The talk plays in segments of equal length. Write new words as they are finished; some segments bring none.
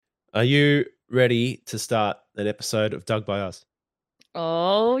Are you ready to start an episode of Doug by Us?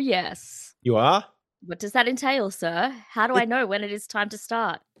 Oh, yes. You are? What does that entail, sir? How do I know when it is time to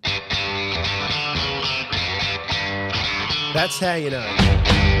start? That's how you know.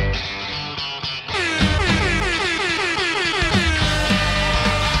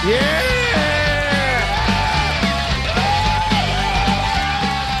 Yeah!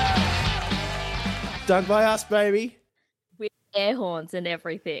 Doug by Us, baby. With air horns and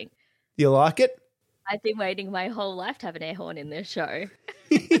everything. Do you like it? I've been waiting my whole life to have an air horn in this show.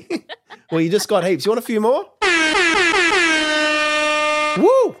 Well, you just got heaps. You want a few more?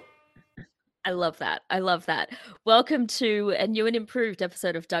 Woo! I love that. I love that. Welcome to a new and improved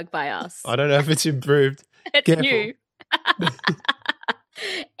episode of Doug by Us. I don't know if it's improved. It's Careful. new.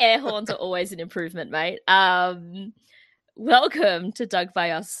 Air horns are always an improvement, mate. Welcome to Doug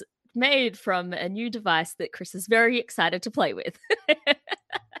by Us, made from a new device that Chris is very excited to play with.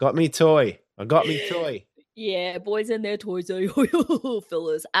 Got me toy. I got me toy. Yeah, boys and their toys,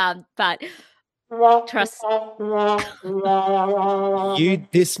 fillers. But trust. You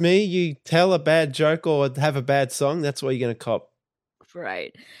diss me, you tell a bad joke or have a bad song, that's what you're going to cop.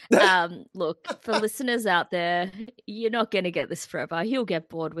 Right. Look, for listeners out there, you're not going to get this forever. You'll get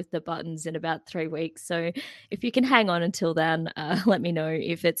bored with the buttons in about 3 weeks. So if you can hang on until then, let me know.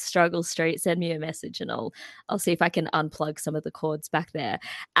 If it's struggle street, send me a message and I'll see if I can unplug some of the cords back there.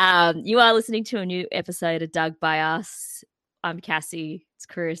 You are listening to a new episode of Doug by Us. I'm Cassie. It's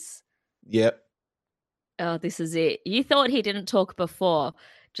Chris. Yep. Oh, this is it. You thought he didn't talk before.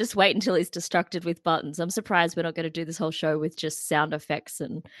 Just wait until he's distracted with buttons. I'm surprised we're not going to do this whole show with just sound effects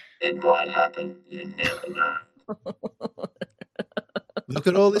and. It might happen. You never know. Look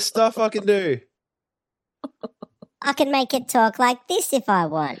at all this stuff I can do. I can make it talk like this if I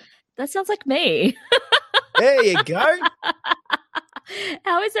want. That sounds like me. There you go.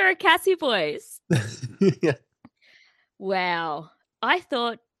 How is there a Cassie voice? Yeah. Wow. I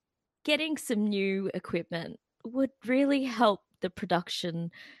thought getting some new equipment would really help the production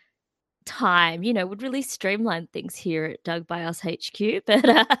time, would really streamline things here at Doug by Us HQ,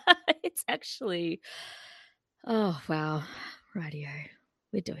 but it's actually, oh, wow. Radio.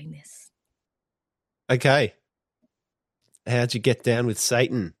 We're doing this. Okay. How'd you get down with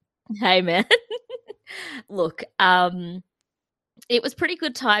Satan? Hey, man. Look, it was pretty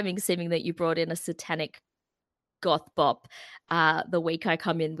good timing, seeming that you brought in a satanic goth bop the week I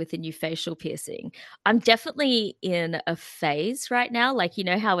come in with a new facial piercing. I'm definitely in a phase right now. Like, you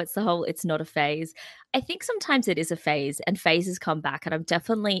know how it's the whole, it's not a phase. I think sometimes it is a phase and phases come back. And I'm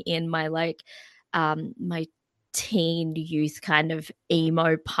definitely in my my teen youth kind of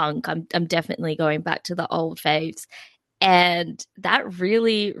emo punk. I'm definitely going back to the old faves. And that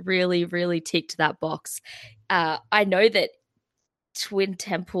really, really, really ticked that box. I know that Twin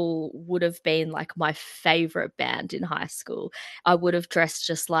Temple would have been like my favorite band in high school. I would have dressed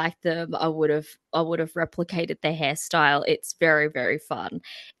just like them. I would have replicated their hairstyle. It's very, very fun.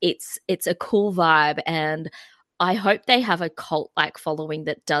 It's a cool vibe, and I hope they have a cult-like following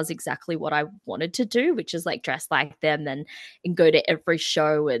that does exactly what I wanted to do, which is like dress like them and go to every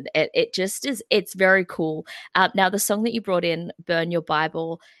show. And it just is, it's very cool. Now, the song that you brought in, Burn Your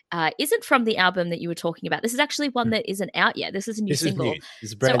Bible, isn't from the album that you were talking about. This is actually one that isn't out yet. This is a new single.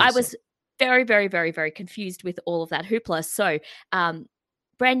 This is so I was very, very, very, very confused with all of that hoopla. So,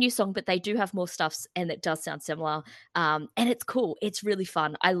 brand new song, but they do have more stuff and it does sound similar. And it's cool. It's really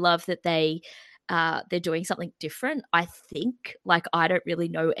fun. I love that they're doing something different. I think, like, I don't really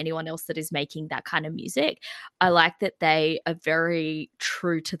know anyone else that is making that kind of music. I like that they are very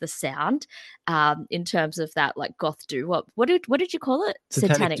true to the sound, in terms of that, like, goth doo-wop. What did you call it?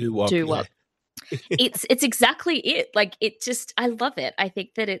 Satanic doo-wop. Yeah. It's exactly it. Like, it just, I love it. I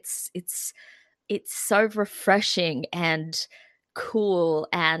think that it's so refreshing and cool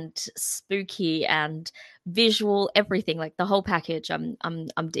and spooky and visual, everything, like the whole package. I'm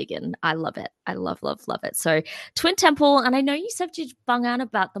digging. I love it. I love it. So Twin Temple, and I know you said you bung on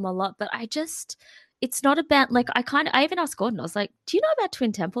about them a lot, but it's not about, like, I even asked Gordon, I was like, do you know about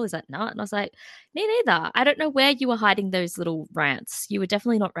Twin Temple? He's like, no. And I was like, me neither. I don't know where you were hiding those little rants. You were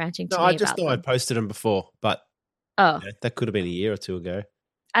definitely not ranting to me. I just thought I'd posted them before, but that could have been a year or two ago.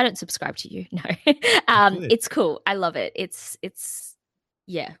 I don't subscribe to you. No. It's cool. I love it. It's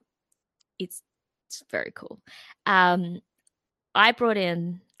very cool. I brought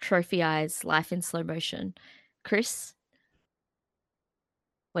in Trophy Eyes Life in Slow Motion. Chris,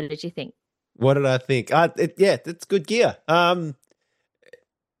 what did you think? What did I think? It's good gear. My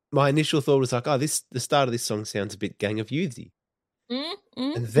initial thought was like, the start of this song sounds a bit Gang of Youthsy.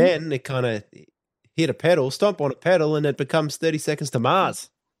 And then it kind of hit a pedal, stomp on a pedal, and it becomes 30 Seconds to Mars.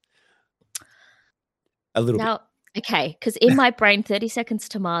 A little bit. Now, okay, because in my brain, 30 Seconds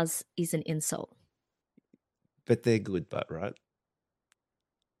to Mars is an insult. But they're good, but right?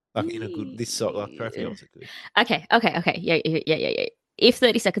 Like in a good this song, like Trophy Eyes are good. Okay. Yeah. If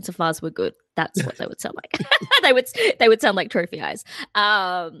 30 Seconds of Mars were good, that's what they would sound like. they would sound like Trophy Eyes.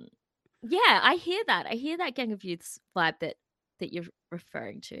 Yeah, I hear that. I hear that Gang of Youths vibe that you're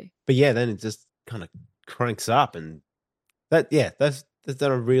referring to. But yeah, then it just kind of cranks up, and that's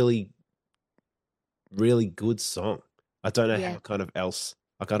done a really, really good song. I don't know how kind of else.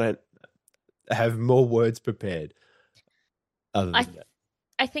 Like I don't have more words prepared. Other than that,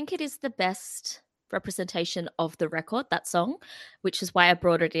 I think it is the best representation of the record, that song, which is why I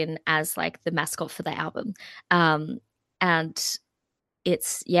brought it in as like the mascot for the album. And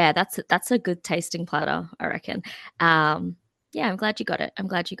it's that's a good tasting platter, I reckon. Yeah, I'm glad you got it.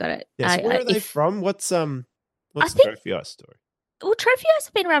 Yeah, so where are they from? What's the Trophy Eyes story? Well, Trophy Eyes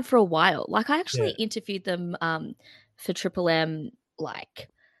have been around for a while. Like I actually interviewed them for Triple M like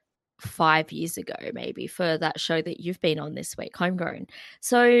 5 years ago, maybe, for that show that you've been on this week, Homegrown.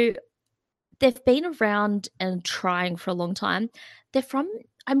 So they've been around and trying for a long time.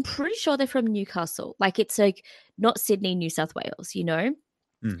 I'm pretty sure they're from Newcastle. Like it's like not Sydney, New South Wales, you know?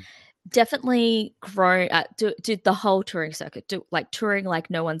 Definitely grown, did the whole touring circuit, touring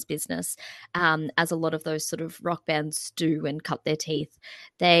like no one's business, as a lot of those sort of rock bands do and cut their teeth.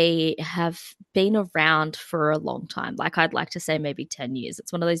 They have been around for a long time. Like I'd like to say maybe 10 years.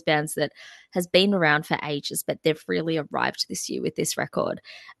 It's one of those bands that has been around for ages, but they've really arrived this year with this record.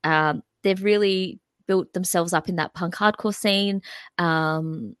 They've really built themselves up in that punk hardcore scene.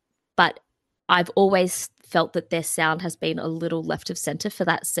 But I've always felt that their sound has been a little left of center for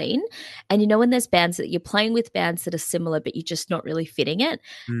that scene. And you know, when there's bands that you're playing with bands that are similar, but you're just not really fitting it.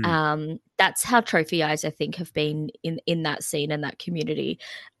 That's how Trophy Eyes, I think, have been in that scene and that community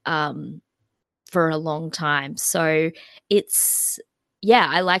for a long time. So it's, yeah,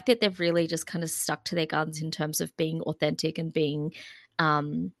 I like that they've really just kind of stuck to their guns in terms of being authentic and being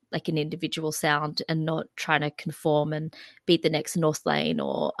like an individual sound and not trying to conform and beat the next North Lane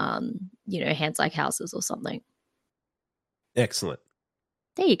or Hands Like Houses or something. Excellent.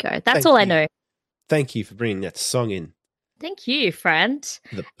 There you go. That's all I know. Thank you for bringing that song in. Thank you, friend.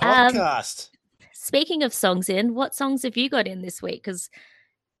 The podcast. Speaking of songs in, what songs have you got in this week? Because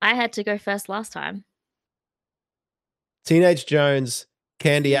I had to go first last time. Teenage Jones,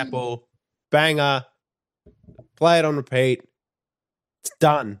 Candy Apple, banger. Play it on repeat. It's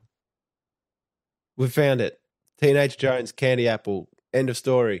done. We found it. Teenage Jones, Candy Apple. End of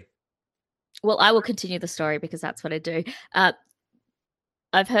story. Well, I will continue the story because that's what I do.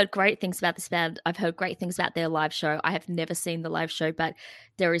 I've heard great things about this band. I've heard great things about their live show. I have never seen the live show, but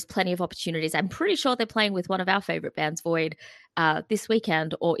there is plenty of opportunities. I'm pretty sure they're playing with one of our favorite bands, Void, this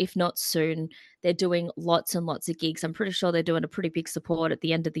weekend, or if not soon. They're doing lots and lots of gigs. I'm pretty sure they're doing a pretty big support at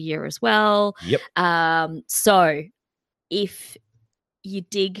the end of the year as well. Yep. So if you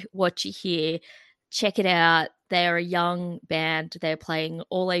dig what you hear, check it out. They're a young band. They're playing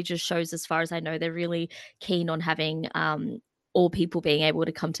all ages shows as far as I know. They're really keen on having all people being able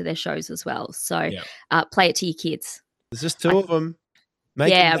to come to their shows as well. So play it to your kids. There's just two of them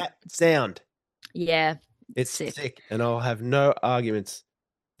making that sound. Yeah. It's sick. And I'll have no arguments.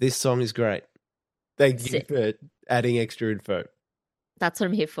 This song is great. Thank you for adding extra info. That's what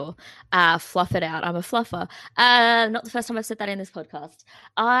I'm here for. Fluff it out. I'm a fluffer. Not the first time I've said that in this podcast.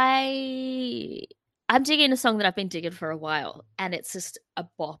 I'm digging a song that I've been digging for a while, and it's just a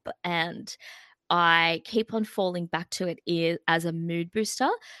bop. And I keep on falling back to it as a mood booster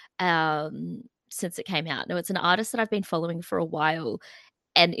since it came out. Now, it's an artist that I've been following for a while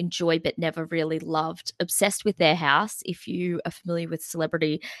and enjoy but never really loved. Obsessed with their house. If you are familiar with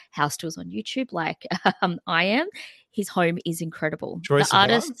celebrity house tours on YouTube, like I am, his home is incredible. Troye Sivan?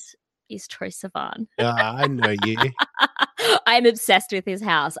 Artist is Troye Sivan. I know you. I'm obsessed with his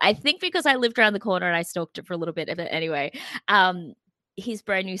house. I think because I lived around the corner and I stalked it for a little bit of it anyway. His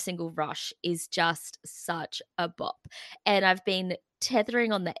brand new single Rush is just such a bop. And I've been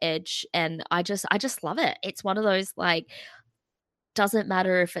tethering on the edge and I just love it. It's one of those like, doesn't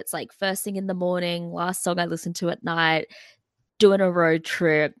matter if it's like first thing in the morning, last song I listened to at night, doing a road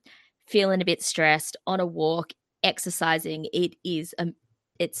trip, feeling a bit stressed, on a walk, exercising. It's a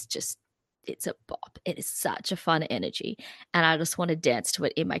bop. It is such a fun energy. And I just want to dance to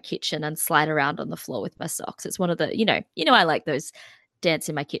it in my kitchen and slide around on the floor with my socks. It's one of the, I like those dance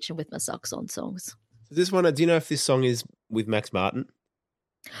in my kitchen with my socks on songs. This one, do you know if this song is with Max Martin?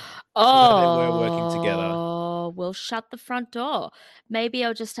 Oh, we're working together. We'll shut the front door. Maybe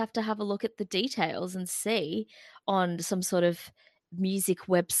I'll just have to have a look at the details and see on some sort of music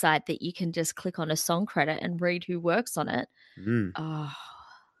website that you can just click on a song credit and read who works on it. Oh.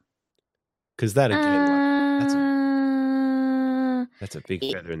 Because that again, like that's a big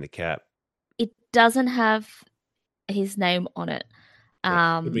feather in the cap. It doesn't have his name on it.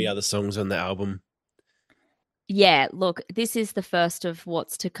 Could be other songs on the album. Yeah, look, this is the first of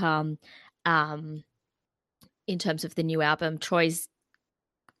what's to come in terms of the new album. Troy's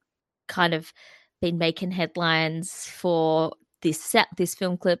kind of been making headlines for this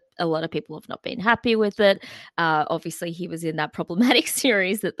film clip. A lot of people have not been happy with it. Obviously, he was in that problematic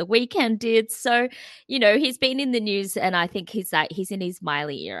series that The Weeknd did. So, he's been in the news, and I think he's in his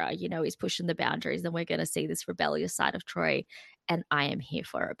Miley era. He's pushing the boundaries, and we're going to see this rebellious side of Troy, and I am here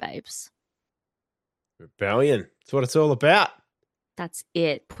for it, babes. Rebellion. That's what it's all about. That's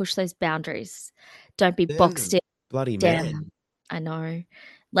it. Push those boundaries. Don't be boxed in. Bloody man. I know.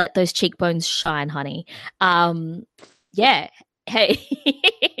 Let those cheekbones shine, honey. Yeah. Hey,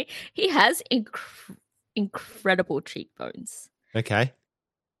 he has incredible cheekbones. Okay.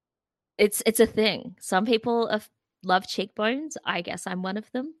 It's a thing. Some people love cheekbones. I guess I'm one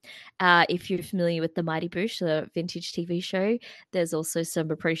of them. If you're familiar with the Mighty Boosh, the vintage TV show, there's also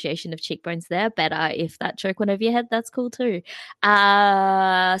some appreciation of cheekbones there. But if that joke went over your head, that's cool too.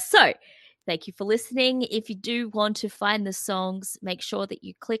 So thank you for listening. If you do want to find the songs, make sure that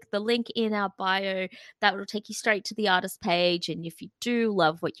you click the link in our bio. That will take you straight to the artist page. And if you do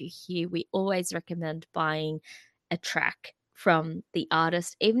love what you hear, we always recommend buying a track from the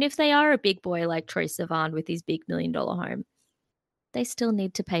artist, even if they are a big boy like Troye Sivan with his big $1 million home. They still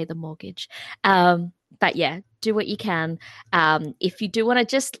need to pay the mortgage. But yeah, do what you can. If you do want to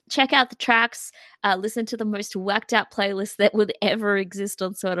just check out the tracks, listen to the most whacked out playlist that would ever exist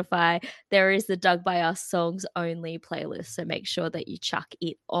on Spotify, there is the Dug by Us songs only playlist. So make sure that you chuck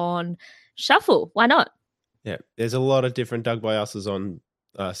it on shuffle. Why not? Yeah, there's a lot of different Dug by Us's on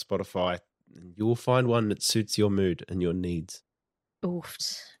Spotify. You will find one that suits your mood and your needs. Oof.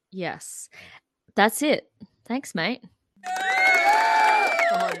 Yes. That's it. Thanks, mate.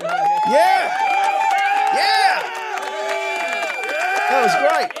 Oh, no. Yeah! Yeah! That was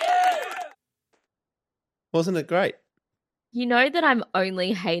great. Wasn't it great? You know that I'm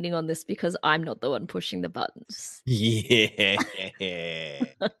only hating on this because I'm not the one pushing the buttons. Yeah.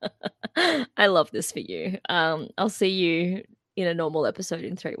 I love this for you. I'll see you in a normal episode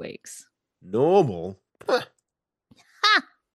in 3 weeks. Normal?